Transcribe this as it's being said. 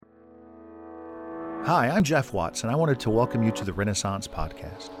Hi, I'm Jeff Watts, and I wanted to welcome you to the Renaissance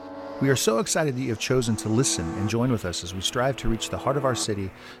Podcast. We are so excited that you have chosen to listen and join with us as we strive to reach the heart of our city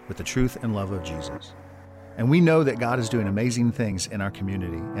with the truth and love of Jesus. And we know that God is doing amazing things in our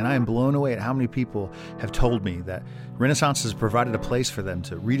community, and I am blown away at how many people have told me that Renaissance has provided a place for them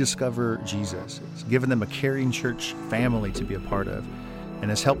to rediscover Jesus. It's given them a caring church family to be a part of,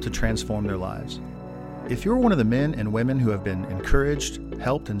 and has helped to transform their lives. If you're one of the men and women who have been encouraged,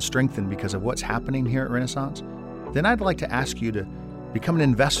 helped, and strengthened because of what's happening here at Renaissance, then I'd like to ask you to become an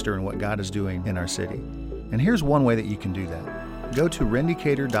investor in what God is doing in our city. And here's one way that you can do that. Go to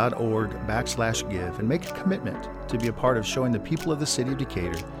rendecatur.org/give and make a commitment to be a part of showing the people of the city of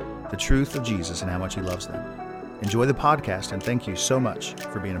Decatur the truth of Jesus and how much he loves them. Enjoy the podcast, and thank you so much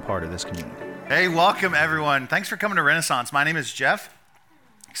for being a part of this community. Hey, welcome everyone. Thanks for coming to Renaissance. My name is Jeff.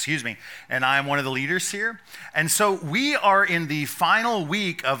 And I'm one of the leaders here. And so we are in the final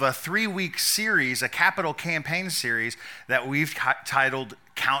week of a 3-week series, a capital campaign series that we've titled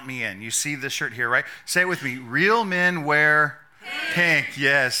Count Me In. You see this shirt here, right? Say it with me. Real men wear pink.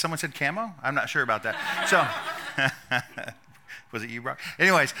 Yes. Someone said camo? I'm not sure about that. So, was it you, Brock?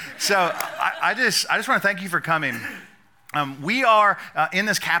 Anyways, so I just want to thank you for coming. We are in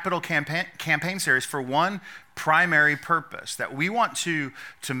this capital campaign series for one primary purpose, that we want to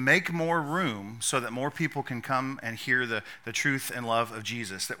make more room so that more people can come and hear the truth and love of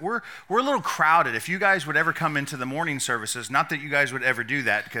Jesus. That we're a little crowded. If you guys would ever come into the morning services, not that you guys would ever do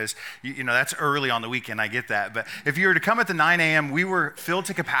that, because you know that's early on the weekend, I get that. But if you were to come at the 9 a.m., we were filled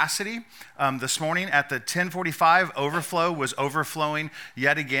to capacity. This morning at the 10:45, overflow was overflowing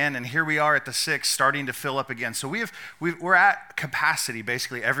yet again, and here we are at the 6 starting to fill up again. So we're at capacity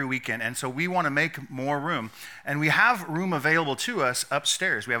basically every weekend, and so we want to make more room. And we have room available to us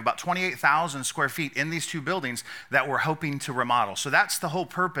upstairs. We have about 28,000 square feet in these two buildings that we're hoping to remodel. So that's the whole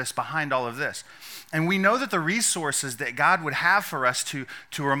purpose behind all of this. And we know that the resources that God would have for us to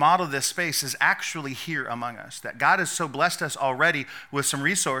remodel this space is actually here among us. That God has so blessed us already with some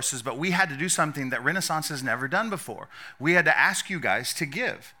resources, but we had to do something that Renaissance has never done before. We had to ask you guys to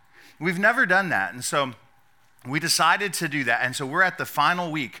give. We've never done that. And so we decided to do that, and so we're at the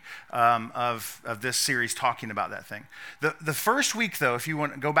final week of this series talking about that thing. The first week, though, if you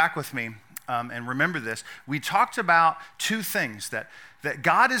want to go back with me and remember this, we talked about two things, that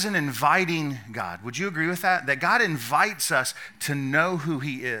God is an inviting God. Would you agree with that? That God invites us to know who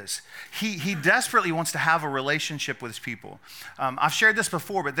he is. He desperately wants to have a relationship with his people. I've shared this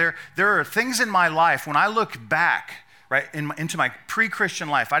before, but there are things in my life, when I look back, right, into my pre-Christian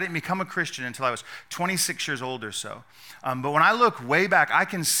life. I didn't become a Christian until I was 26 years old or so. But when I look way back, I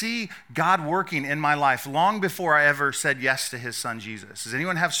can see God working in my life long before I ever said yes to his son, Jesus. Does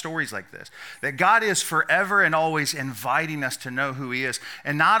anyone have stories like this? That God is forever and always inviting us to know who he is.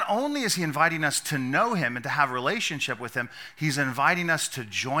 And not only is he inviting us to know him and to have a relationship with him, he's inviting us to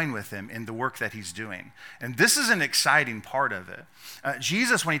join with him in the work that he's doing. And this is an exciting part of it.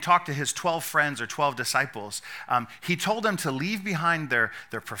 Jesus, when he talked to his 12 friends or 12 disciples, he told them to leave behind their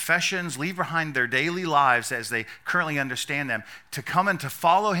professions, leave behind their daily lives as they currently understand them, to come and to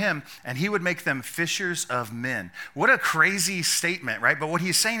follow him, and he would make them fishers of men. What a crazy statement, right? But what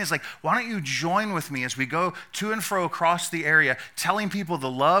he's saying is like, why don't you join with me as we go to and fro across the area, telling people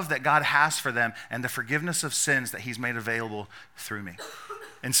the love that God has for them and the forgiveness of sins that he's made available through me.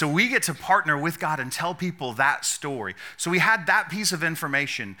 And so we get to partner with God and tell people that story. So we had that piece of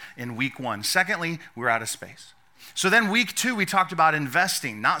information in week 1. Secondly, we're out of space. So then week 2, we talked about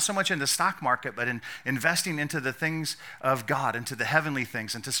investing, not so much in the stock market, but in investing into the things of God, into the heavenly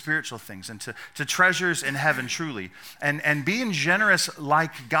things, into spiritual things, into treasures in heaven truly. And being generous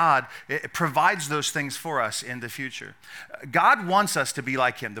like God, it provides those things for us in the future. God wants us to be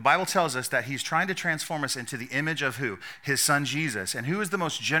like him. The Bible tells us that he's trying to transform us into the image of who? His son Jesus. And who is the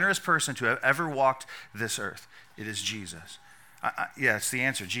most generous person to have ever walked this earth? It is Jesus. Yeah, it's the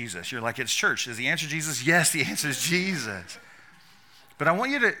answer, Jesus. You're like, it's church. Is the answer Jesus? Yes, the answer is Jesus. But I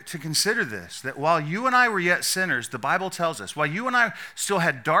want you to consider this, that while you and I were yet sinners, the Bible tells us, while you and I still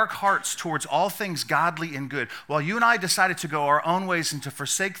had dark hearts towards all things godly and good, while you and I decided to go our own ways and to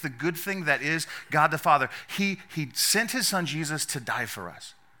forsake the good thing that is God the Father, he sent his son Jesus to die for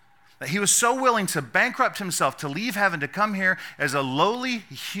us. That he was so willing to bankrupt himself, to leave heaven, to come here as a lowly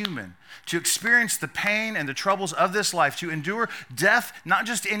human, to experience the pain and the troubles of this life, to endure death, not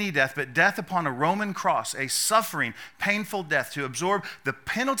just any death, but death upon a Roman cross, a suffering, painful death, to absorb the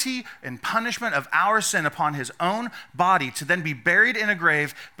penalty and punishment of our sin upon his own body, to then be buried in a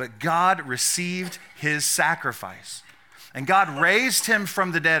grave, but God received his sacrifice. And God raised him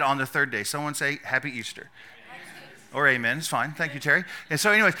from the dead on the third day. Someone say, Happy Easter. Or amen, it's fine. Thank you, Terry. And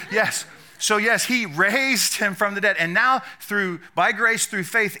so anyways, yes. So yes, he raised him from the dead. And now by grace, through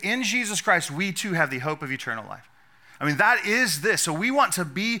faith in Jesus Christ, we too have the hope of eternal life. I mean, that is this. So we want to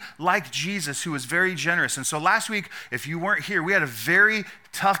be like Jesus, who was very generous. And so last week, if you weren't here, we had a very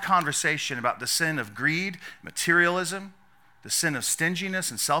tough conversation about the sin of greed, materialism, the sin of stinginess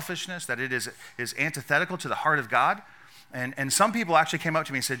and selfishness, that it is antithetical to the heart of God. And some people actually came up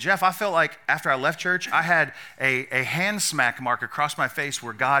to me and said, Jeff, I felt like after I left church, I had a hand smack mark across my face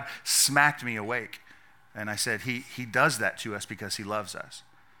where God smacked me awake. And I said, he does that to us because he loves us.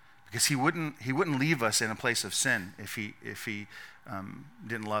 Because he wouldn't leave us in a place of sin if he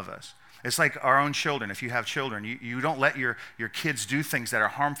didn't love us. It's like our own children. If you have children, you don't let your kids do things that are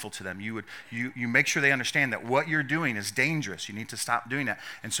harmful to them. You make sure they understand that what you're doing is dangerous. You need to stop doing that.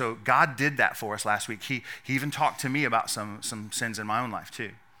 And so God did that for us last week. He even talked to me about some sins in my own life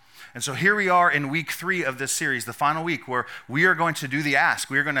too. And so here we are in week 3 of this series, the final week, where we are going to do the ask.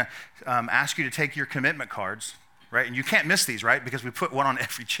 We are going to ask you to take your commitment cards. Right? And you can't miss these, right? Because we put one on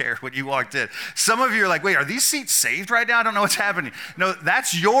every chair when you walked in. Some of you are like, wait, are these seats saved right now? I don't know what's happening. No,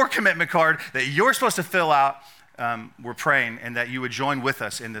 that's your commitment card that you're supposed to fill out. We're praying and that you would join with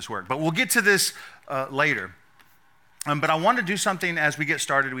us in this work. But we'll get to this later. But I want to do something as we get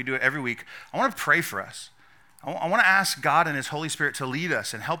started. We do it every week. I want to pray for us. I want to ask God and his Holy Spirit to lead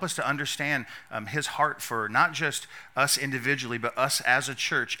us and help us to understand his heart for not just us individually, but us as a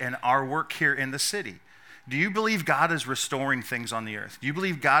church and our work here in the city. Do you believe God is restoring things on the earth? Do you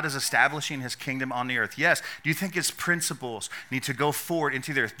believe God is establishing his kingdom on the earth? Yes. Do you think his principles need to go forward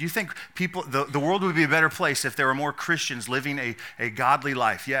into the earth? Do you think the world would be a better place if there were more Christians living a godly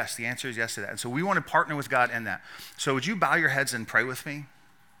life? Yes, the answer is yes to that. And so we want to partner with God in that. So would you bow your heads and pray with me?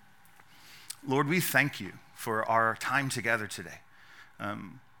 Lord, we thank you for our time together today.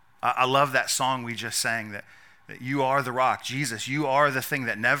 I love that song we just sang, that you are the rock. Jesus, you are the thing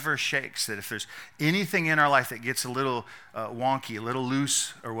that never shakes, that if there's anything in our life that gets a little wonky, a little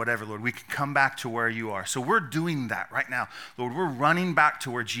loose or whatever, Lord, we can come back to where you are. So we're doing that right now. Lord, we're running back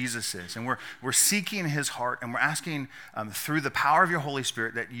to where Jesus is, and we're seeking his heart, and we're asking through the power of your Holy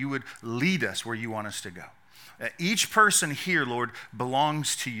Spirit that you would lead us where you want us to go. Each person here, Lord,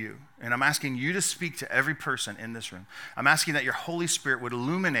 belongs to you. And I'm asking you to speak to every person in this room. I'm asking that your Holy Spirit would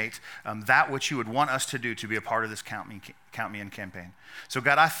illuminate that which you would want us to do to be a part of this Count Me In campaign. So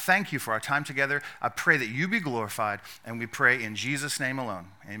God, I thank you for our time together. I pray that you be glorified, and we pray in Jesus' name alone.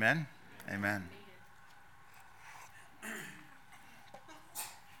 Amen. Amen.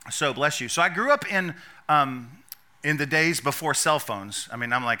 So bless you. So I grew up in the days before cell phones. I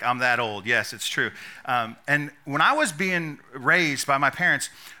mean, I'm that old. Yes, it's true. And when I was being raised by my parents,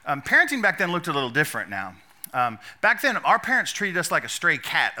 parenting back then looked a little different now. Back then, our parents treated us like a stray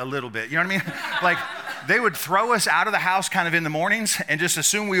cat a little bit. You know what I mean? Like, they would throw us out of the house kind of in the mornings and just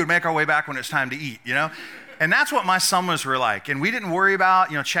assume we would make our way back when it's time to eat, you know? And that's what my summers were like. And we didn't worry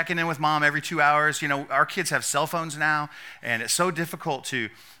about, checking in with mom every 2 hours. Our kids have cell phones now, and it's so difficult to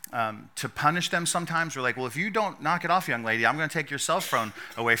punish them sometimes. We're like, well, if you don't knock it off, young lady, I'm going to take your cell phone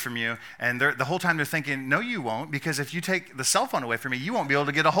away from you. And the whole time they're thinking, no, you won't, because if you take the cell phone away from me, you won't be able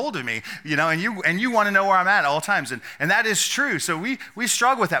to get a hold of me, and you want to know where I'm at all times. And that is true. So we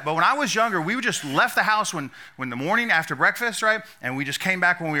struggle with that. But when I was younger, we just left the house when the morning after breakfast, right? And we just came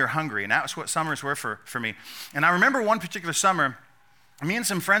back when we were hungry. And that was what summers were for me. And I remember one particular summer, me and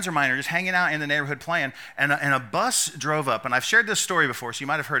some friends of mine are just hanging out in the neighborhood playing, and a bus drove up. And I've shared this story before, so you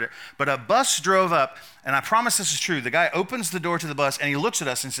might have heard it. But a bus drove up, and I promise this is true. The guy opens the door to the bus, and he looks at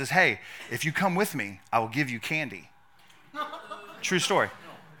us and says, hey, if you come with me, I will give you candy. True story.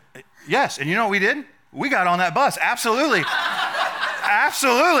 Yes, and you know what we did? We got on that bus, absolutely.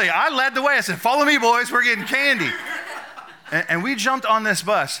 Absolutely. I led the way. I said, follow me, boys, we're getting candy. And we jumped on this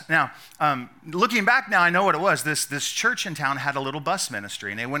bus. Now, looking back now, I know what it was. This church in town had a little bus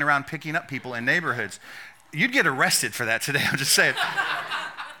ministry, and they went around picking up people in neighborhoods. You'd get arrested for that today, I'm just saying.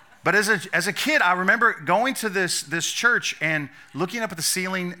 But as a kid, I remember going to this church and looking up at the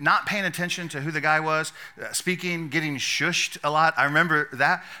ceiling, not paying attention to who the guy was, speaking, getting shushed a lot. I remember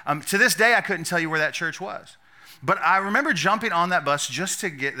that. To this day, I couldn't tell you where that church was. But I remember jumping on that bus just to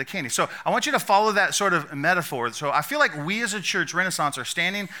get the candy. So I want you to follow that sort of metaphor. So I feel like we as a church, Renaissance, are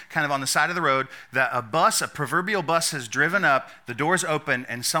standing kind of on the side of the road, that a proverbial bus has driven up, the door's open,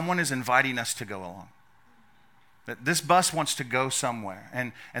 and someone is inviting us to go along. That this bus wants to go somewhere.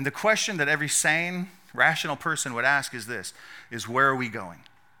 And the question that every sane, rational person would ask is this, is where are we going?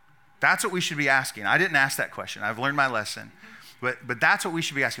 That's what we should be asking. I didn't ask that question. I've learned my lesson. But that's what we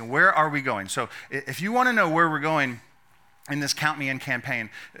should be asking. Where are we going? So if you want to know where we're going in this Count Me In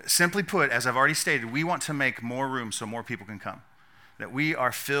campaign, simply put, as I've already stated, we want to make more room so more people can come. that we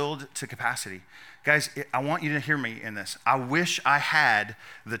are filled to capacity. Guys, I want you to hear me in this. I wish I had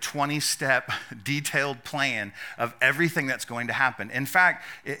the 20-step detailed plan of everything that's going to happen. In fact,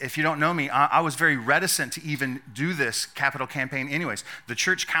 if you don't know me, I was very reticent to even do this capital campaign anyways. The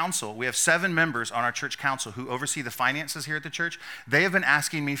church council, we have 7 members on our church council who oversee the finances here at the church. They have been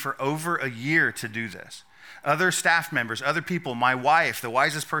asking me for over a year to do this. Other staff members, other people, my wife, the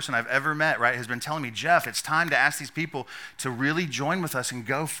wisest person I've ever met, right, has been telling me, Jeff, it's time to ask these people to really join with us and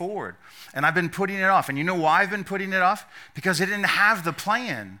go forward. And I've been putting it off. And you know why I've been putting it off? Because I didn't have the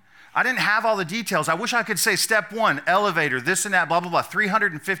plan. I didn't have all the details. I wish I could say step 1, elevator, this and that, blah, blah, blah,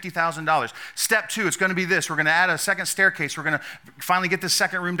 $350,000. Step 2, it's going to be this. We're going to add a second staircase. We're going to finally get this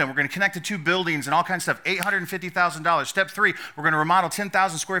second room done. We're going to connect the 2 buildings and all kinds of stuff, $850,000. Step 3, we're going to remodel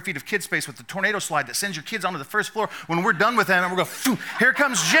 10,000 square feet of kid space with the tornado slide that sends your kids onto the first floor. When we're done with them, and we're going, here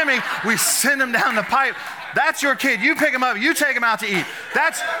comes Jimmy. We send him down the pipe. That's your kid. You pick him up. You take him out to eat.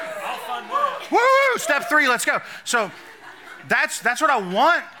 That's, woo! Step 3, let's go. So, That's what I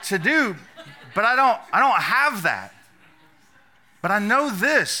want to do, but I don't have that. But I know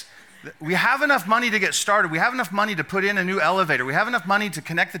this. We have enough money to get started. We have enough money to put in a new elevator. We have enough money to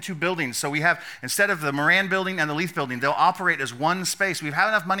connect the 2 buildings. So we have, instead of the Moran building and the Leith building, they'll operate as one space. We have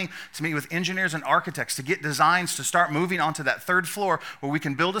enough money to meet with engineers and architects to get designs to start moving onto that 3rd floor where we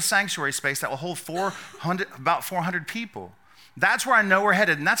can build a sanctuary space that will hold about 400 people. That's where I know we're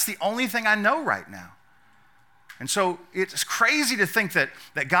headed, and that's the only thing I know right now. And so it's crazy to think that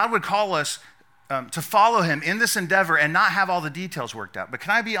God would call us to follow him in this endeavor and not have all the details worked out. But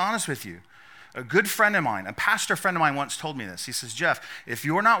can I be honest with you? A good friend of mine, a pastor friend of mine once told me this. He says, Jeff, if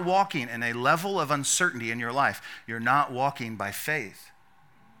you're not walking in a level of uncertainty in your life, you're not walking by faith.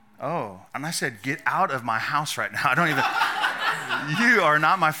 Oh, and I said, get out of my house right now. You are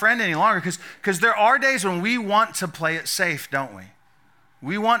not my friend any longer, because there are days when we want to play it safe, don't we?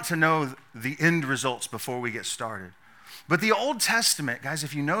 We want to know the end results before we get started. But the Old Testament, guys,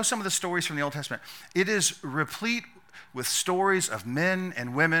 if you know some of the stories from the Old Testament, it is replete with stories of men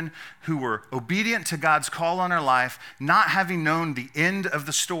and women who were obedient to God's call on their life, not having known the end of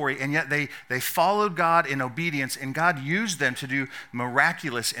the story, and yet they followed God in obedience, and God used them to do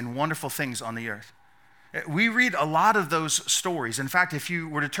miraculous and wonderful things on the earth. We read a lot of those stories. In fact, if you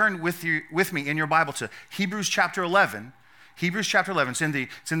were to turn with me in your Bible to Hebrews chapter 11,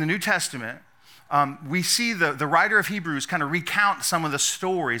 it's in the New Testament. We see the writer of Hebrews kind of recount some of the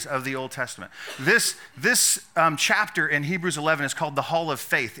stories of the Old Testament. This chapter in Hebrews 11 is called the Hall of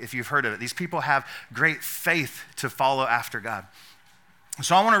Faith, if you've heard of it. These people have great faith to follow after God.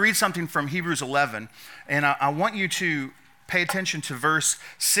 So I want to read something from Hebrews 11, and I want you to pay attention to verse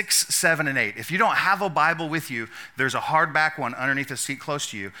 6, 7, and 8. If you don't have a Bible with you, there's a hardback one underneath the seat close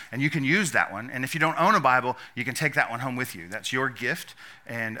to you, and you can use that one. And if you don't own a Bible, you can take that one home with you. That's your gift,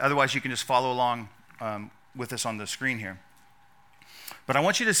 and otherwise you can just follow along with us on the screen here. But I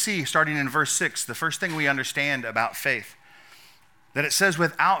want you to see, starting in verse 6, the first thing we understand about faith, that it says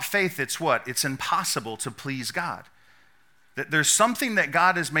without faith, it's what? It's impossible to please God. That there's something that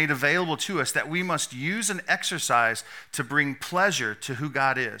God has made available to us that we must use and exercise to bring pleasure to who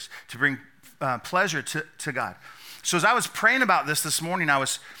God is, to bring pleasure to God. So as I was praying about this morning, I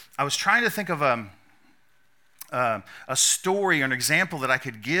was trying to think of a story or an example that I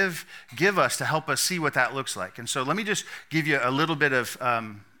could give us to help us see what that looks like. And so let me just give you a little bit of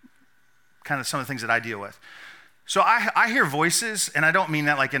kind of some of the things that I deal with. So I hear voices, and I don't mean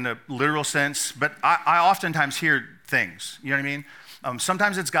that like in the literal sense, but I oftentimes hear things, you know what I mean?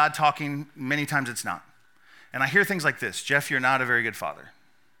 Sometimes it's God talking, many times it's not. And I hear things like this: Jeff, you're not a very good father.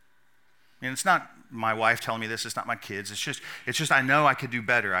 And it's not my wife telling me this, it's not my kids, it's just I know I could do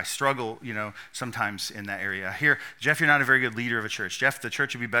better. I struggle, sometimes in that area. I hear, Jeff, you're not a very good leader of a church. Jeff, the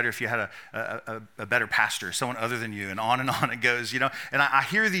church would be better if you had a better pastor, someone other than you, and on it goes, And I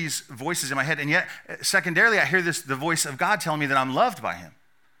hear these voices in my head, and yet, secondarily, I hear the voice of God telling me that I'm loved by him.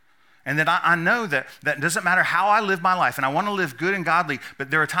 And that I know that doesn't matter how I live my life, and I want to live good and godly,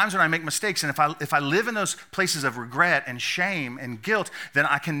 but there are times when I make mistakes, and if I live in those places of regret and shame and guilt, then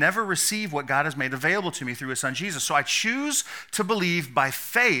I can never receive what God has made available to me through his son Jesus. So I choose to believe by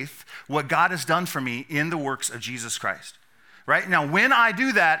faith what God has done for me in the works of Jesus Christ. Right? Now, when I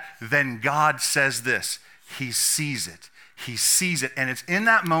do that, then God says this: he sees it. He sees it, and it's in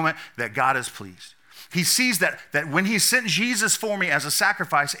that moment that God is pleased. He sees that when he sent Jesus for me as a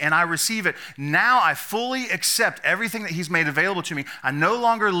sacrifice and I receive it, now I fully accept everything that he's made available to me. I no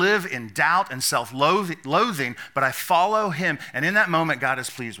longer live in doubt and self-loathing, but I follow him. And in that moment, God is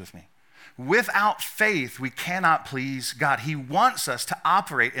pleased with me. Without faith, we cannot please God. He wants us to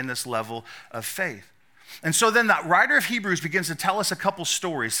operate in this level of faith. And so then the writer of Hebrews begins to tell us a couple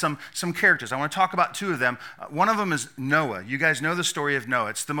stories, some characters. I want to talk about two of them. One of them is Noah. You guys know the story of Noah.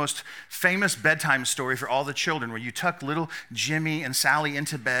 It's the most famous bedtime story for all the children, where you tuck little Jimmy and Sally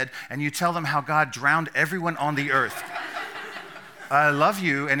into bed and you tell them how God drowned everyone on the earth. I love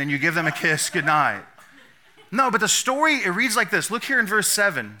you, and then you give them a kiss goodnight. No, but the story, it reads like this. Look here in verse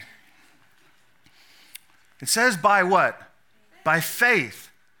 7. It says, by what? By faith.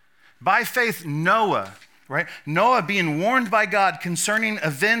 By faith, Noah, right? Noah being warned by God concerning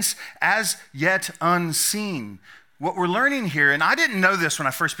events as yet unseen. What we're learning here, and I didn't know this when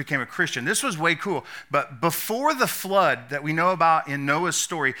I first became a Christian. This was way cool. But before the flood that we know about in Noah's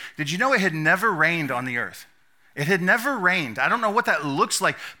story, did you know it had never rained on the earth? It had never rained. I don't know what that looks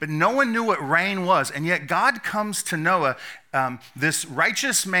like, but no one knew what rain was. And yet God comes to Noah, this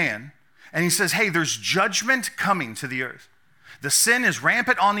righteous man, and he says, hey, there's judgment coming to the earth. The sin is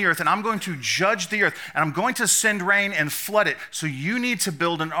rampant on the earth, and I'm going to judge the earth, and I'm going to send rain and flood it, so you need to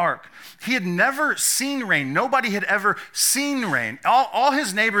build an ark. He had never seen rain. Nobody had ever seen rain. All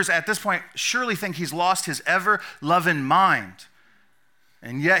his neighbors at this point surely think he's lost his ever-loving mind.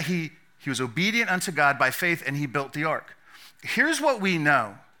 And yet he was obedient unto God by faith, and he built the ark. Here's what we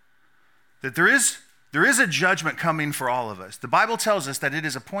know, that there is a judgment coming for all of us. The Bible tells us that it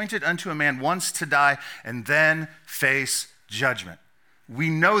is appointed unto a man once to die and then face judgment. We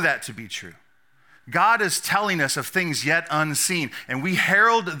know that to be true. God is telling us of things yet unseen, and we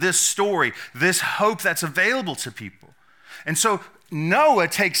herald this story, this hope that's available to people. And so Noah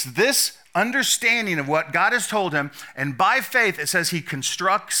takes this understanding of what God has told him, and by faith, it says he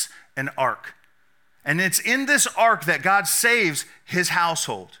constructs an ark. And it's in this ark that God saves his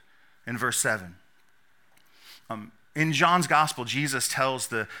household in verse 7. In John's gospel, Jesus tells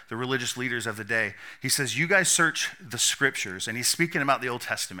the religious leaders of the day, he says, you guys search the scriptures. And he's speaking about the Old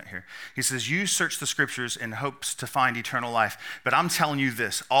Testament here. He says, you search the scriptures in hopes to find eternal life. But I'm telling you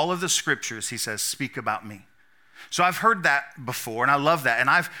this, all of the scriptures, he says, speak about me. So I've heard that before, and I love that. And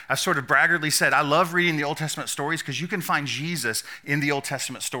I've sort of braggartly said, I love reading the Old Testament stories because you can find Jesus in the Old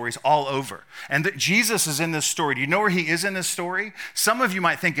Testament stories all over. And that Jesus is in this story. Do you know where he is in this story? Some of you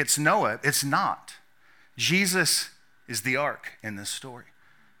might think it's Noah. It's not. Jesus is the ark in this story.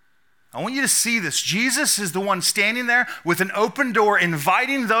 I want you to see this. Jesus is the one standing there with an open door,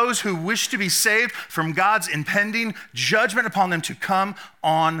 inviting those who wish to be saved from God's impending judgment upon them to come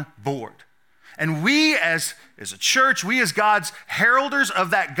on board. And we as a church, we as God's heralders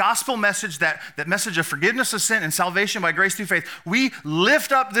of that gospel message, that message of forgiveness of sin and salvation by grace through faith, we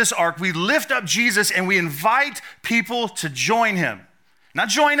lift up this ark, we lift up Jesus, and we invite people to join him. Not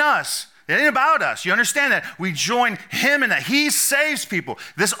join us. It ain't about us. You understand that? We join him in that. He saves people.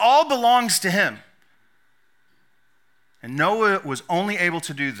 This all belongs to him. And Noah was only able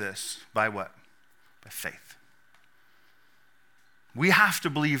to do this by what? By faith. We have to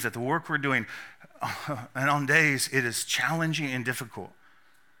believe that the work we're doing, and on days it is challenging and difficult.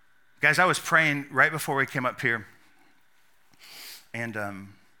 Guys, I was praying right before we came up here, and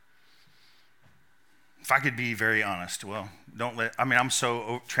if I could be very honest, well, I'm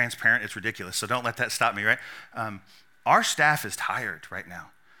so transparent, it's ridiculous, so don't let that stop me, right? Our staff is tired right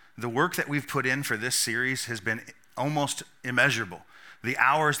now. The work that we've put in for this series has been almost immeasurable. The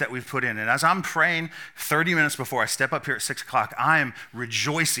hours that we've put in. And as I'm praying 30 minutes before I step up here at 6 o'clock, I am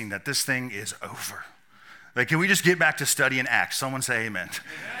rejoicing that this thing is over. Like, can we just get back to studying Acts? Someone say amen.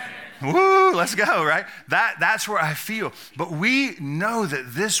 Amen. Woo, let's go, right? That's where I feel. But we know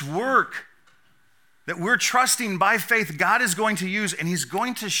that this work that we're trusting by faith, God is going to use, and he's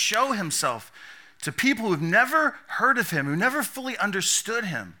going to show himself to people who've never heard of him, who never fully understood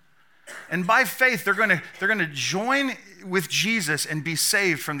him. And by faith, they're going to join with Jesus and be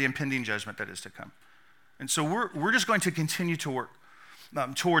saved from the impending judgment that is to come. And so we're just going to continue to work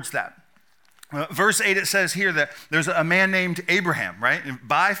towards that. Verse 8, it says here that there's a man named Abraham, right? And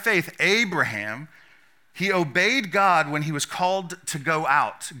by faith, Abraham, he obeyed God when he was called to go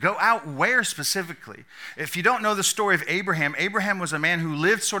out. Go out where specifically? If you don't know the story of Abraham, Abraham was a man who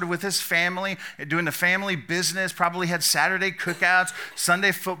lived sort of with his family, doing the family business, probably had Saturday cookouts,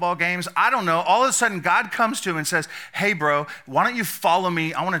 Sunday football games. I don't know. All of a sudden, God comes to him and says, hey, bro, why don't you follow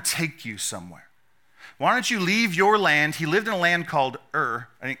me? I want to take you somewhere. Why don't you leave your land? He lived in a land called Ur.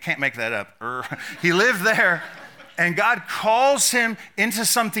 I can't make that up. Ur. He lived there. And God calls him into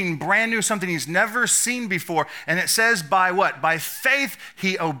something brand new, something he's never seen before. And it says by what? By faith,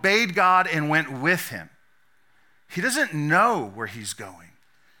 he obeyed God and went with him. He doesn't know where he's going.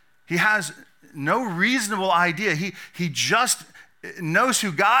 He has no reasonable idea. He just knows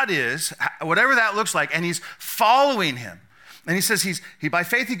who God is, whatever that looks like, and he's following him. And he says by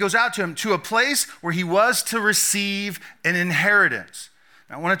faith he goes out to him to a place where he was to receive an inheritance.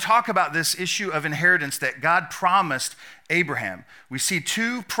 Now, I want to talk about this issue of inheritance that God promised Abraham. We see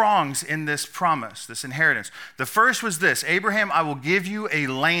two prongs in this promise, this inheritance. The first was this: Abraham, I will give you a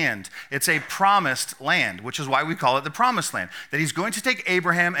land. It's a promised land, which is why we call it the promised land. That he's going to take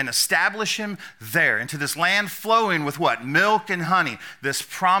Abraham and establish him there into this land flowing with what? Milk and honey, this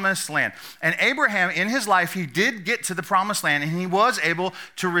promised land. And Abraham, in his life, he did get to the promised land and he was able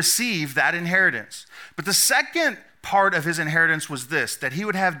to receive that inheritance. But the second part of his inheritance was this: that he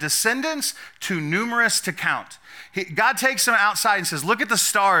would have descendants too numerous to count. God takes him outside and says, look at the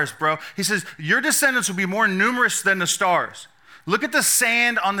stars, bro. He says, your descendants will be more numerous than the stars. Look at the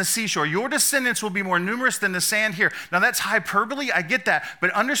sand on the seashore. Your descendants will be more numerous than the sand here. Now that's hyperbole, I get that.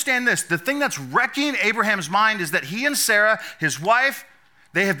 But understand this, the thing that's wrecking Abraham's mind is that he and Sarah, his wife,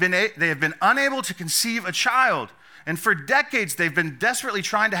 they have been unable to conceive a child. And for decades, they've been desperately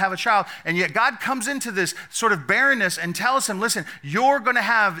trying to have a child. And yet God comes into this sort of barrenness and tells him, listen, you're going to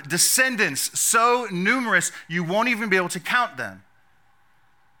have descendants so numerous, you won't even be able to count them.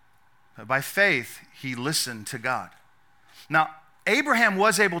 But by faith, he listened to God. Now, Abraham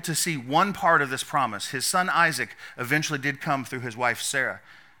was able to see one part of this promise. His son Isaac eventually did come through his wife Sarah.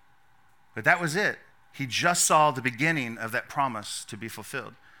 But that was it. He just saw the beginning of that promise to be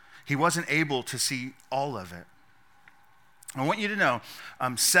fulfilled. He wasn't able to see all of it. I want you to know,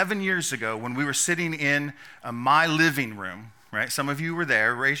 7 years ago, when we were sitting in my living room, right? Some of you were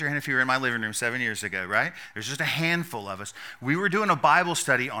there. Raise your hand if you were in my living room 7 years ago, right? There's just a handful of us. We were doing a Bible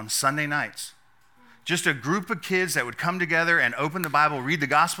study on Sunday nights. Just a group of kids that would come together and open the Bible, read the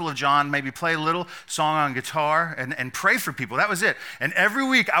Gospel of John, maybe play a little song on guitar and pray for people. That was it. And every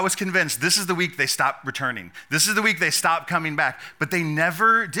week I was convinced this is the week they stopped returning. This is the week they stopped coming back. But they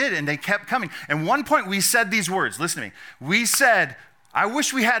never did, and they kept coming. And one point we said these words, listen to me. We said, I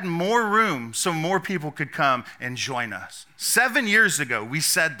wish we had more room so more people could come and join us. 7 years ago, we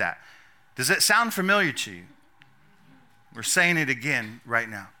said that. Does it sound familiar to you? We're saying it again right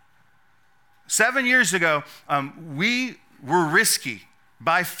now. 7 years ago, we were risky.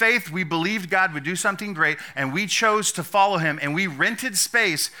 By faith, we believed God would do something great, and we chose to follow him, and we rented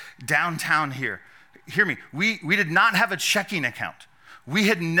space downtown here. Hear me, we did not have a checking account. We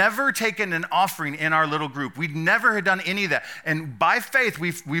had never taken an offering in our little group. We'd never had done any of that. And by faith,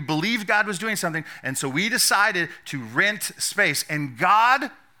 we believed God was doing something, and so we decided to rent space, and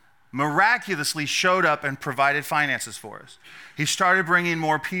God miraculously showed up and provided finances for us. He started bringing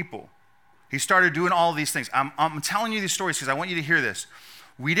more people. He started doing all of these things. I'm telling you these stories because I want you to hear this.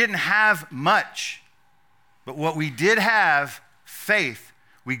 We didn't have much, but what we did have, faith,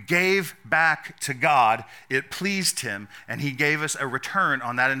 we gave back to God. It pleased him, and he gave us a return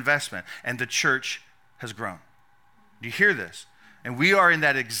on that investment, and the church has grown. Do you hear this? And we are in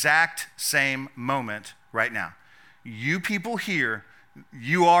that exact same moment right now. You people here,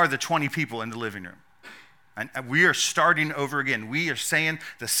 you are the 20 people in the living room. And we are starting over again. We are saying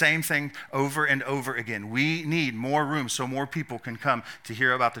the same thing over and over again. We need more room so more people can come to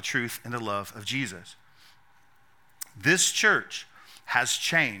hear about the truth and the love of Jesus. This church has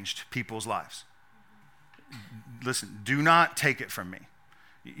changed people's lives. Listen, do not take it from me.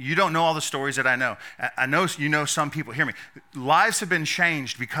 You don't know all the stories that I know. I know you know some people. Hear me. Lives have been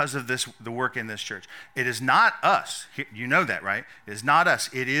changed because of the work in this church. It is not us. You know that, right? It is not us.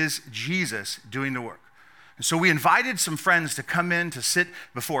 It is Jesus doing the work. And so we invited some friends to come in to sit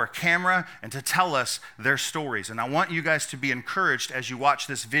before a camera and to tell us their stories. And I want you guys to be encouraged as you watch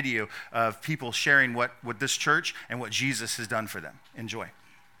this video of people sharing what this church and what Jesus has done for them. Enjoy.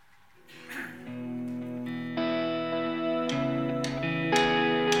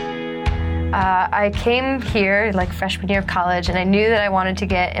 I came here like freshman year of college, and I knew that I wanted to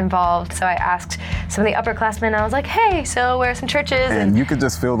get involved, so I asked some of the upperclassmen. I was like, hey, so where are some churches? And you could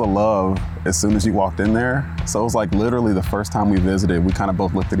just feel the love as soon as you walked in there. So it was like literally the first time we visited, we kind of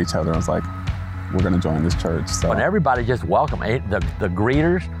both looked at each other and was like, we're gonna join this church. So. And everybody just welcomed the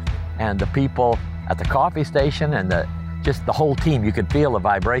greeters and the people at the coffee station and just the whole team. You could feel the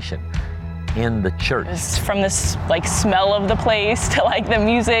vibration in the church. From this like smell of the place to like the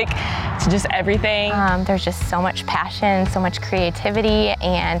music to just everything. There's just so much passion, so much creativity,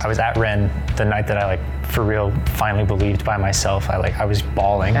 and I was at Ren the night that I for real finally believed by myself. I was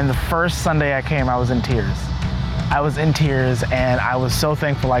bawling. And the first Sunday I came, I was in tears. I was in tears, and I was so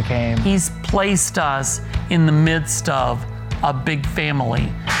thankful I came. He's placed us in the midst of a big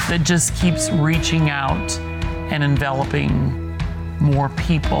family that just keeps reaching out and enveloping more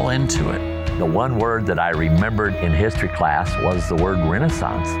people into it. The one word that I remembered in history class was the word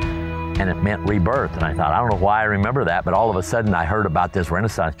Renaissance. and it meant rebirth. And I thought, I don't know why I remember that, but all of a sudden I heard about this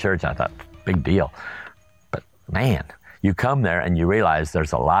Renaissance church, and I thought, big deal. But man, you come there and you realize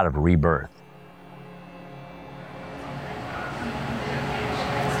there's a lot of rebirth.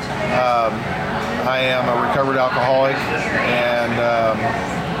 I am a recovered alcoholic, and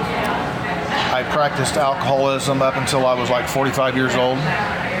I practiced alcoholism up until I was like 45 years old.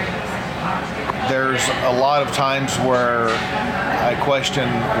 There's a lot of times where I question,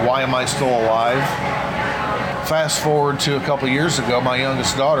 why am I still alive? Fast forward to a couple years ago, my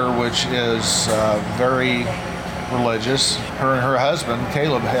youngest daughter, which is very religious, her and her husband,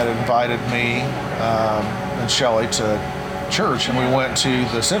 Caleb, had invited me and Shelley to church, and we went to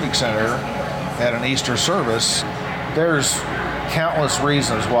the Civic Center at an Easter service. There's countless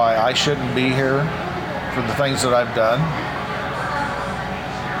reasons why I shouldn't be here for the things that I've done,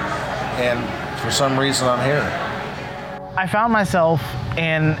 and for some reason I'm here. I found myself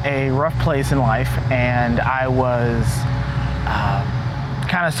in a rough place in life, and I was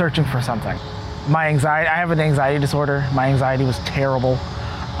kind of searching for something. My anxiety, I have an anxiety disorder. My anxiety was terrible.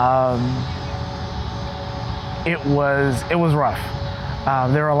 It was rough.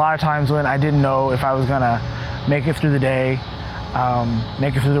 There were a lot of times when I didn't know if I was gonna make it through the day,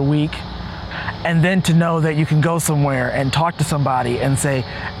 make it through the week, and then to know that you can go somewhere and talk to somebody and say,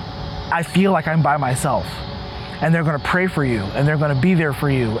 I feel like I'm by myself, and they're gonna pray for you, and they're gonna be there for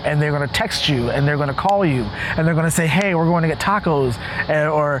you, and they're gonna text you, and they're gonna call you, and they're gonna say, hey, we're going to get tacos,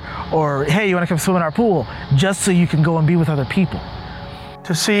 or hey, you wanna come swim in our pool, just so you can go and be with other people.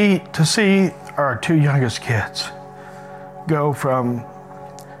 To see our two youngest kids go from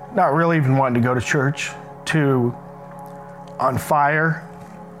not really even wanting to go to church to on fire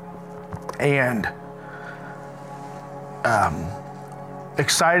and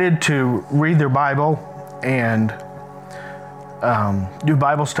excited to read their Bible and do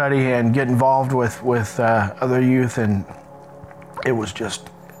Bible study and get involved with other youth, and it was just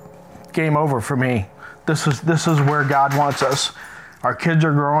game over for me. This is where God wants us. Our kids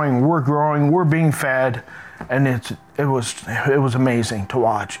are growing, we're being fed, and it was amazing to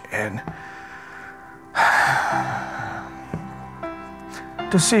watch. And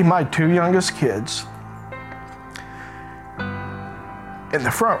to see my two youngest kids in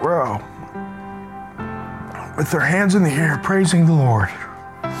the front row with their hands in the air praising the Lord.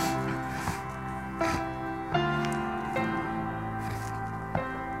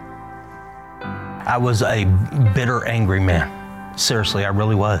 I was a bitter, angry man. Seriously, I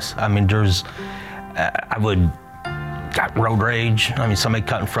really was. I mean, got road rage. I mean, somebody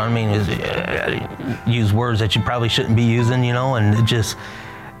cut in front of me and use words that you probably shouldn't be using, you know, and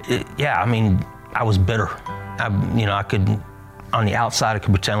I mean, I was bitter. I could, on the outside, I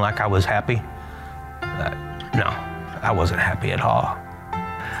could pretend like I was happy. No, I wasn't happy at all.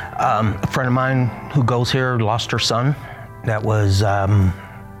 A friend of mine who goes here lost her son. That was,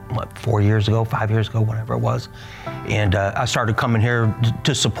 4 years ago, 5 years ago, whatever it was. And I started coming here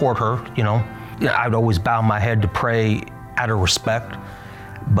to support her, you know. I'd always bow my head to pray out of respect.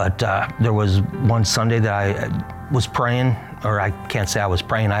 But there was one Sunday that I was praying, or I can't say I was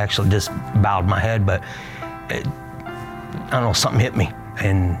praying, I actually just bowed my head, but I don't know, something hit me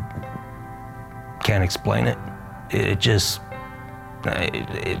and can't explain it. It just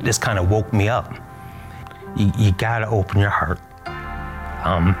kind of woke me up. You gotta open your heart.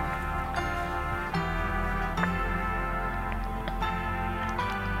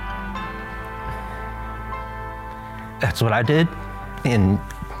 That's what I did, and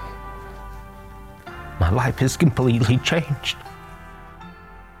my life has completely changed.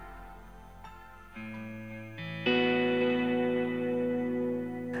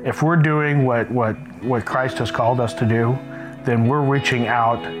 If we're doing what Christ has called us to do, then we're reaching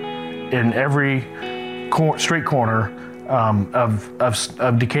out in every street corner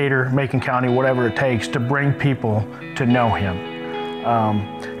of Decatur, Macon County, whatever it takes to bring people to know Him.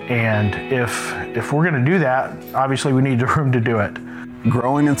 And if we're going to do that, obviously we need the room to do it.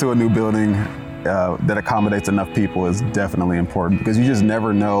 Growing into a new building that accommodates enough people is definitely important, because you just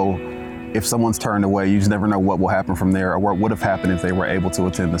never know if someone's turned away. You just never know what will happen from there, or what would have happened if they were able to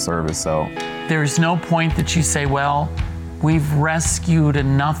attend the service. So there's no point that you say, well, we've rescued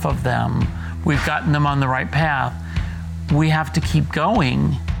enough of them, we've gotten them on the right path. We have to keep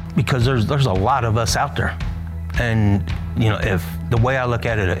going. Because there's a lot of us out there. And you know, if the way I look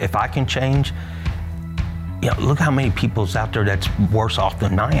at it, if I can change, you know, look how many people's out there that's worse off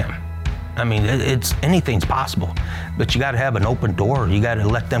than I am. I mean, anything's possible, but you got to have an open door. You got to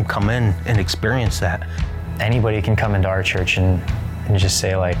let them come in and experience that. Anybody can come into our church and just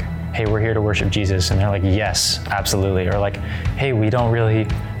say, like, hey, we're here to worship Jesus. And they're like, yes, absolutely. Or like, hey, we don't really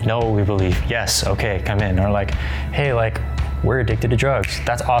know what we believe. Yes, okay, come in. Or like, hey, like, we're addicted to drugs.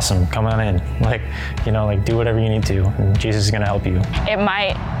 That's awesome, come on in. Like, you know, like do whatever you need to, and Jesus is gonna help you. It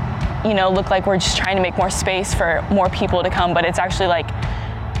might, you know, look like we're just trying to make more space for more people to come, but it's actually like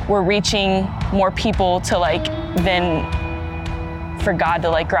we're reaching more people to like, then for God to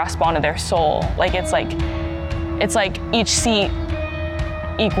like grasp onto their soul. Like it's like each seat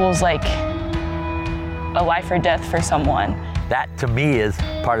equals like a life or death for someone. That to me is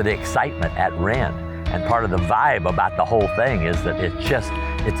part of the excitement at Ren, and part of the vibe about the whole thing is that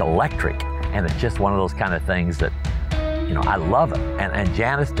it's electric, and it's just one of those kind of things that, you know, I love it, and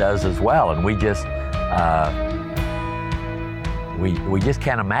Janice does as well, and we just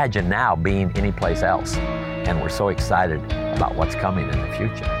can't imagine now being anyplace else, and we're so excited about what's coming in the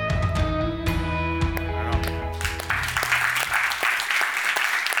future.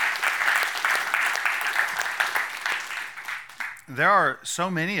 There are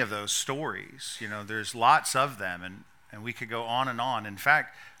so many of those stories, you know, there's lots of them, and we could go on and on. In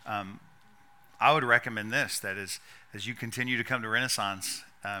fact, I would recommend this, that as you continue to come to Renaissance,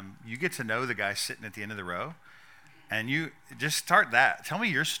 you get to know the guy sitting at the end of the row, and you just start that. Tell me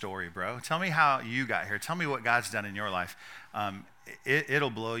your story, bro. Tell me how you got here. Tell me what God's done in your life. It'll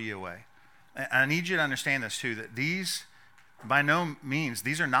blow you away. And I need you to understand this too, that these, by no means,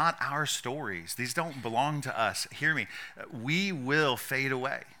 these are not our stories. These don't belong to us. Hear me. We will fade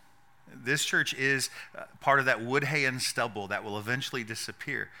away. This church is part of that wood, hay, and stubble that will eventually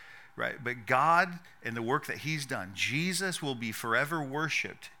disappear, right? But God and the work that he's done, Jesus will be forever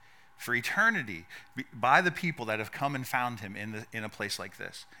worshiped for eternity by the people that have come and found him in a place like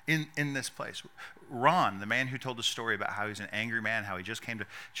this, in this place. Ron, the man who told the story about how he's an angry man, how he just came to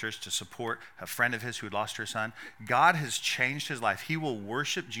church to support a friend of his who had lost her son, God has changed his life. He will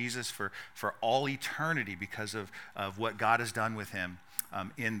worship Jesus for all eternity because of what God has done with him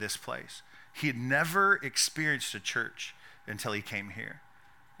in this place. He had never experienced a church until he came here.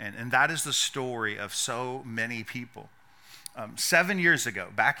 And that is the story of so many people. 7 years ago,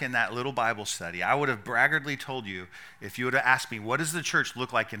 back in that little Bible study, I would have braggartly told you, if you would have asked me, what does the church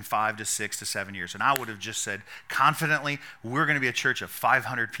look like in 5 to 6 to 7 years? And I would have just said confidently, we're going to be a church of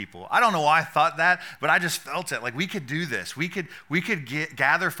 500 people. I don't know why I thought that, but I just felt it. Like we could do this. We could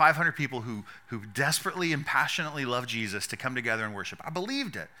gather 500 people who desperately and passionately love Jesus to come together and worship. I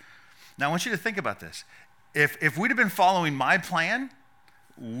believed it. Now I want you to think about this. If we'd have been following my plan,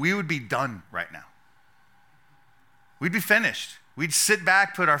 we would be done right now. We'd be finished. We'd sit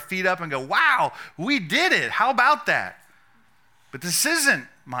back, put our feet up, and go, wow, we did it. How about that? But this isn't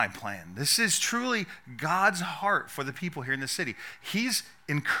my plan. This is truly God's heart for the people here in the city. He's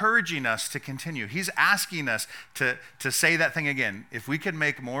encouraging us to continue. He's asking us to say that thing again. If we could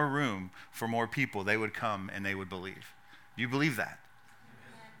make more room for more people, they would come and they would believe. Do you believe that?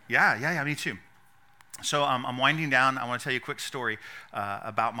 Yeah, me too. So I'm winding down. I want to tell you a quick story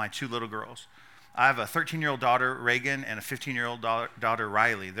about my two little girls. I have a 13-year-old daughter, Reagan, and a 15-year-old daughter,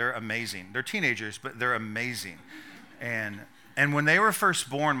 Riley. They're amazing. They're teenagers, but they're amazing. And when they were first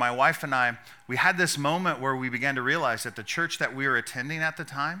born, my wife and I, we had this moment where we began to realize that the church that we were attending at the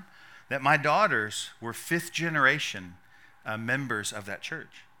time, that my daughters were fifth-generation members of that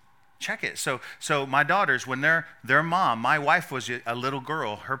church. Check it. So my daughters, when their mom, my wife was a little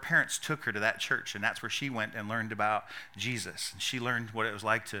girl, her parents took her to that church, and that's where she went and learned about Jesus. And she learned what it was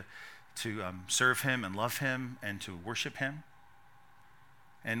like to serve him and love him and to worship him.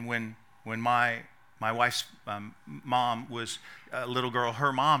 And when my wife's mom was a little girl,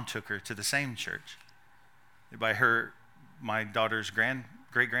 her mom took her to the same church by my daughter's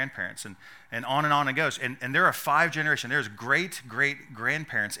great-grandparents, and on it goes. And there are 5 generations. There's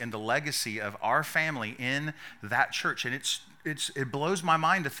great-great-grandparents in the legacy of our family in that church. And it blows my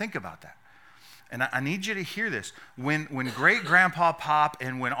mind to think about that. And I need you to hear this. When great-grandpa Pop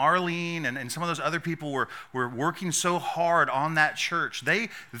and when Arlene and some of those other people were working so hard on that church, they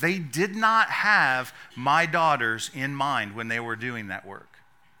did not have my daughters in mind when they were doing that work.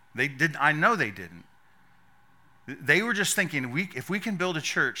 I know they didn't. They were just thinking, if we can build a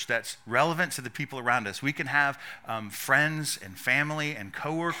church that's relevant to the people around us, we can have friends and family and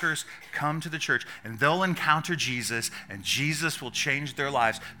coworkers come to the church, and they'll encounter Jesus, and Jesus will change their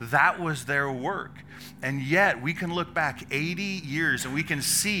lives. That was their work. And yet, we can look back 80 years, and we can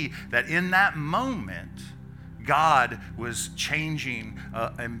see that in that moment, God was changing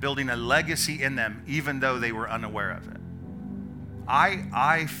and building a legacy in them, even though they were unaware of it.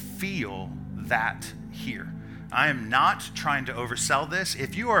 I feel that here. I am not trying to oversell this.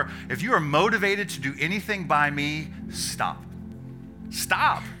 If you are motivated to do anything by me, stop.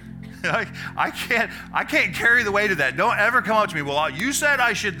 Stop. I can't carry the weight of that. Don't ever come up to me, well, you said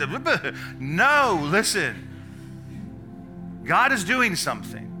I should. No, listen. God is doing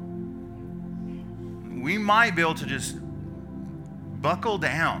something. We might be able to just buckle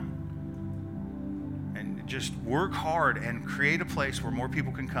down and just work hard and create a place where more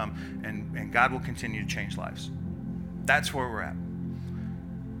people can come, and God will continue to change lives. That's where we're at.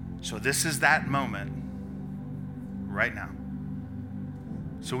 So this is that moment right now.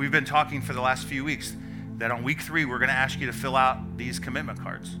 So we've been talking for the last few weeks that on week 3, we're going to ask you to fill out these commitment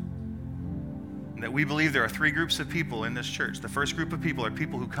cards. And that we believe there are 3 groups of people in this church. The first group of people are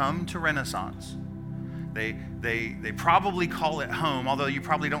people who come to Renaissance. They probably call it home, although you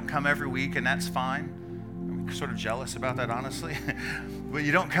probably don't come every week, and that's fine. I'm sort of jealous about that, honestly. But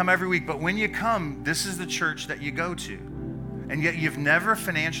you don't come every week. But when you come, this is the church that you go to. And yet you've never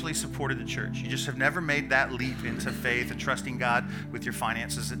financially supported the church. You just have never made that leap into faith and trusting God with your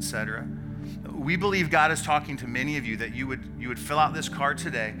finances, etc. We believe God is talking to many of you that you would fill out this card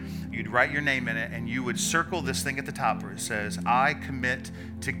today, you'd write your name in it, and you would circle this thing at the top where it says, I commit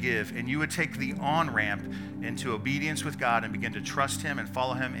to give. And you would take the on-ramp into obedience with God and begin to trust Him and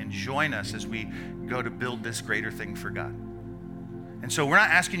follow Him and join us as we go to build this greater thing for God. And so we're not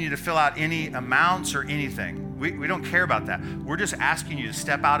asking you to fill out any amounts or anything. We don't care about that. We're just asking you to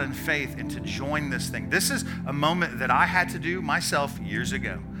step out in faith and to join this thing. This is a moment that I had to do myself years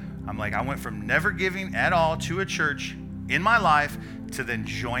ago. I'm like, I went from never giving at all to a church in my life to then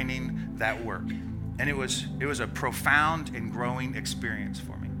joining that work. And it was a profound and growing experience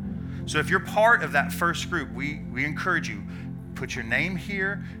for me. So if you're part of that first group, we encourage you, put your name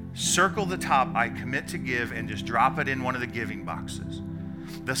here, circle the top, I commit to give, and just drop it in one of the giving boxes.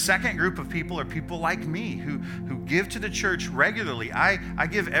 The second group of people are people like me who give to the church regularly. I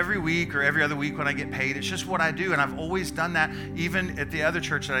give every week or every other week when I get paid. It's just what I do, and I've always done that even at the other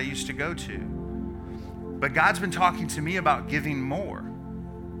church that I used to go to. But God's been talking to me about giving more.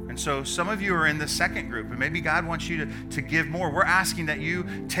 And so some of you are in the second group, and maybe God wants you to give more. We're asking that you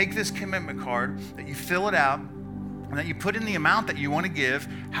take this commitment card, that you fill it out, and that you put in the amount that you want to give,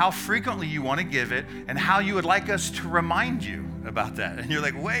 how frequently you want to give it, and how you would like us to remind you about that. And you're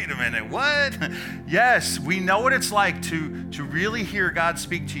like, wait a minute, what? Yes, we know what it's like to really hear God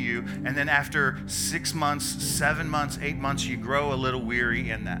speak to you, and then after 6 months, 7 months, 8 months, you grow a little weary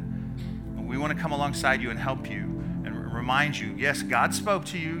in that. And we want to come alongside you and help you and remind you, yes, God spoke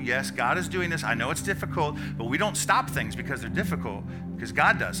to you. Yes, God is doing this. I know it's difficult, but we don't stop things because they're difficult, because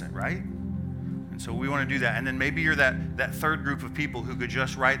God does it, right? So we want to do that. And then maybe you're that third group of people who could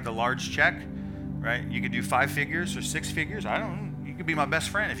just write the large check, right? You could do 5 figures or 6 figures. I don't know. You could be my best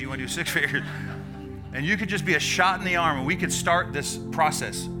friend if you want to do 6 figures. And you could just be a shot in the arm, and we could start this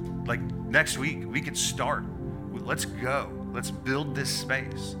process. Like next week, we could start. Let's go. Let's build this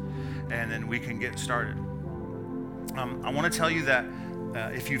space. And then we can get started. I want to tell you that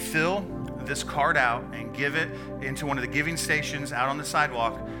if you fill this card out and give it into one of the giving stations out on the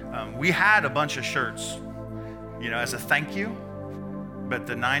sidewalk, we had a bunch of shirts, as a thank you, but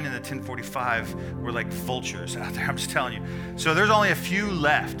the 9 and the 1045 were like vultures out there, I'm just telling you. So there's only a few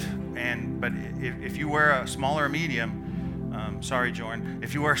left, but if you wear a small or a medium, sorry, Jordan,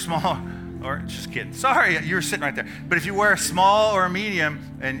 if you wear a small, or just kidding, sorry, you were sitting right there, but if you wear a small or a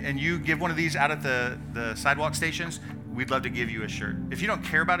medium and you give one of these out at the sidewalk stations, we'd love to give you a shirt. If you don't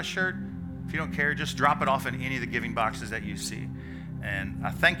care about a shirt, if you don't care, just drop it off in any of the giving boxes that you see. And I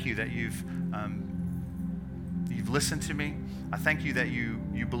thank you that you've listened to me. I thank you that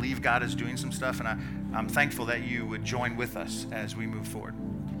you believe God is doing some stuff, and I'm thankful that you would join with us as we move forward.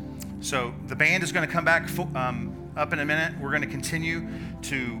 So the band is going to come back up in a minute. We're going to continue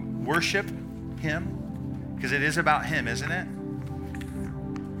to worship Him, because it is about Him, isn't it?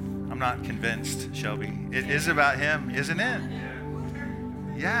 I'm not convinced, Shelby. It is about Him, isn't it?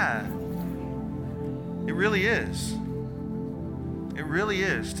 Yeah. It really is. It really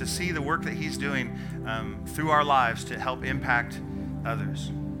is, to see the work that He's doing through our lives to help impact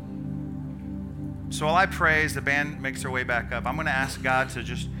others. So while I pray, as the band makes their way back up, I'm going to ask God to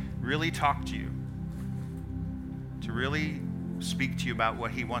just really talk to you, to really speak to you about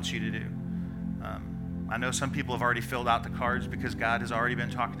what He wants you to do. I know some people have already filled out the cards because God has already been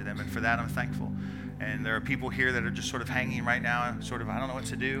talking to them, and for that I'm thankful. And there are people here that are just sort of hanging right now, sort of, I don't know what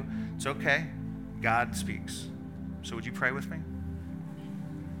to do. It's okay. God speaks. So would you pray with me?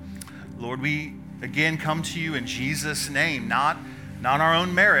 Lord, we again come to you in Jesus' name, not our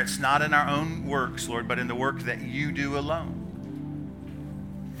own merits, not in our own works, Lord, but in the work that you do alone.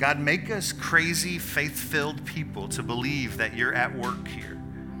 God, make us crazy, faith-filled people to believe that you're at work here.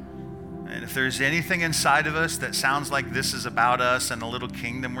 And if there's anything inside of us that sounds like this is about us and a little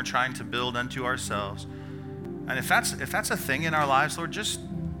kingdom we're trying to build unto ourselves, and if that's a thing in our lives, Lord, just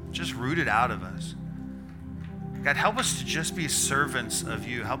root it out of us. God, help us to just be servants of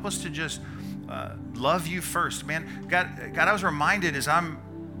you. Help us to just love you first. Man, God, I was reminded as I'm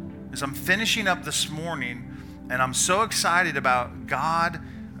finishing up this morning, and I'm so excited about God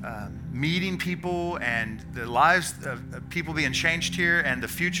meeting people and the lives of people being changed here and the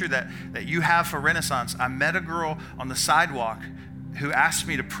future that you have for Renaissance. I met a girl on the sidewalk who asked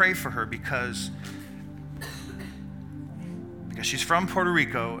me to pray for her because she's from Puerto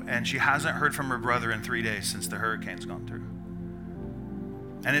Rico and she hasn't heard from her brother in 3 days since the hurricane's gone through.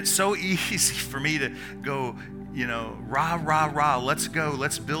 And it's so easy for me to go, rah, let's go,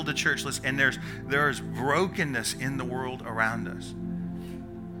 let's build a church. And there's brokenness in the world around us.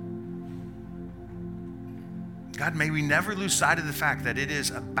 God, may we never lose sight of the fact that it is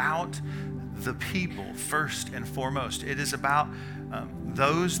about the people first and foremost. It is about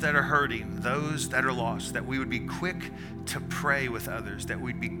those that are hurting, those that are lost, that we would be quick to pray with others, that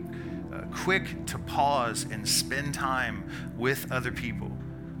we'd be quick to pause and spend time with other people.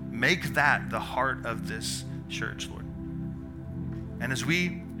 Make that the heart of this church, Lord. And as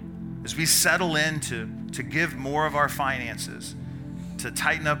we settle in to give more of our finances, to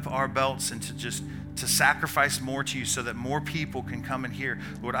tighten up our belts and to sacrifice more to you so that more people can come and hear,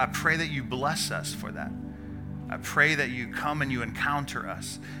 Lord, I pray that you bless us for that. I pray that you come and you encounter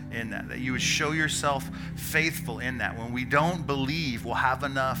us in that you would show yourself faithful in that. When we don't believe we'll have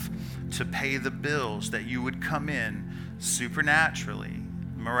enough to pay the bills, that you would come in supernaturally,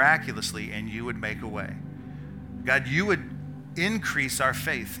 miraculously, and you would make a way. God, you would increase our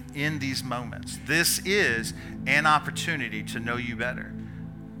faith in these moments. This is an opportunity to know you better.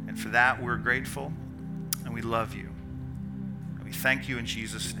 And for that, we're grateful and we love you. And we thank you in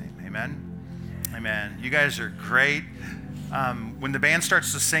Jesus' name. Amen. Amen. You guys are great. When the band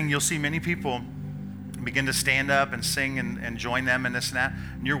starts to sing, you'll see many people begin to stand up and sing and join them in this and that.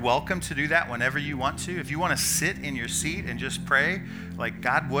 And you're welcome to do that whenever you want to. If you want to sit in your seat and just pray, like,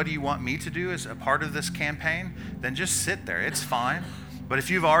 God, what do you want me to do as a part of this campaign? Then just sit there. It's fine. But if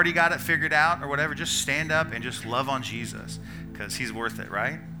you've already got it figured out or whatever, just stand up and just love on Jesus because he's worth it,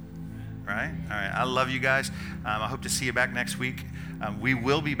 right? Right? All right. I love you guys. I hope to see you back next week. We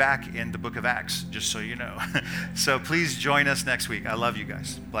will be back in the book of Acts, just so you know. So please join us next week. I love you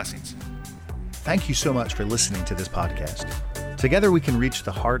guys. Blessings. Thank you so much for listening to this podcast. Together we can reach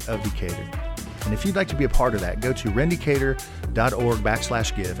the heart of Decatur. And if you'd like to be a part of that, go to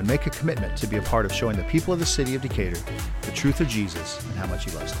rendecatur.org/give and make a commitment to be a part of showing the people of the city of Decatur the truth of Jesus and how much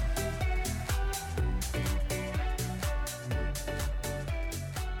he loves them.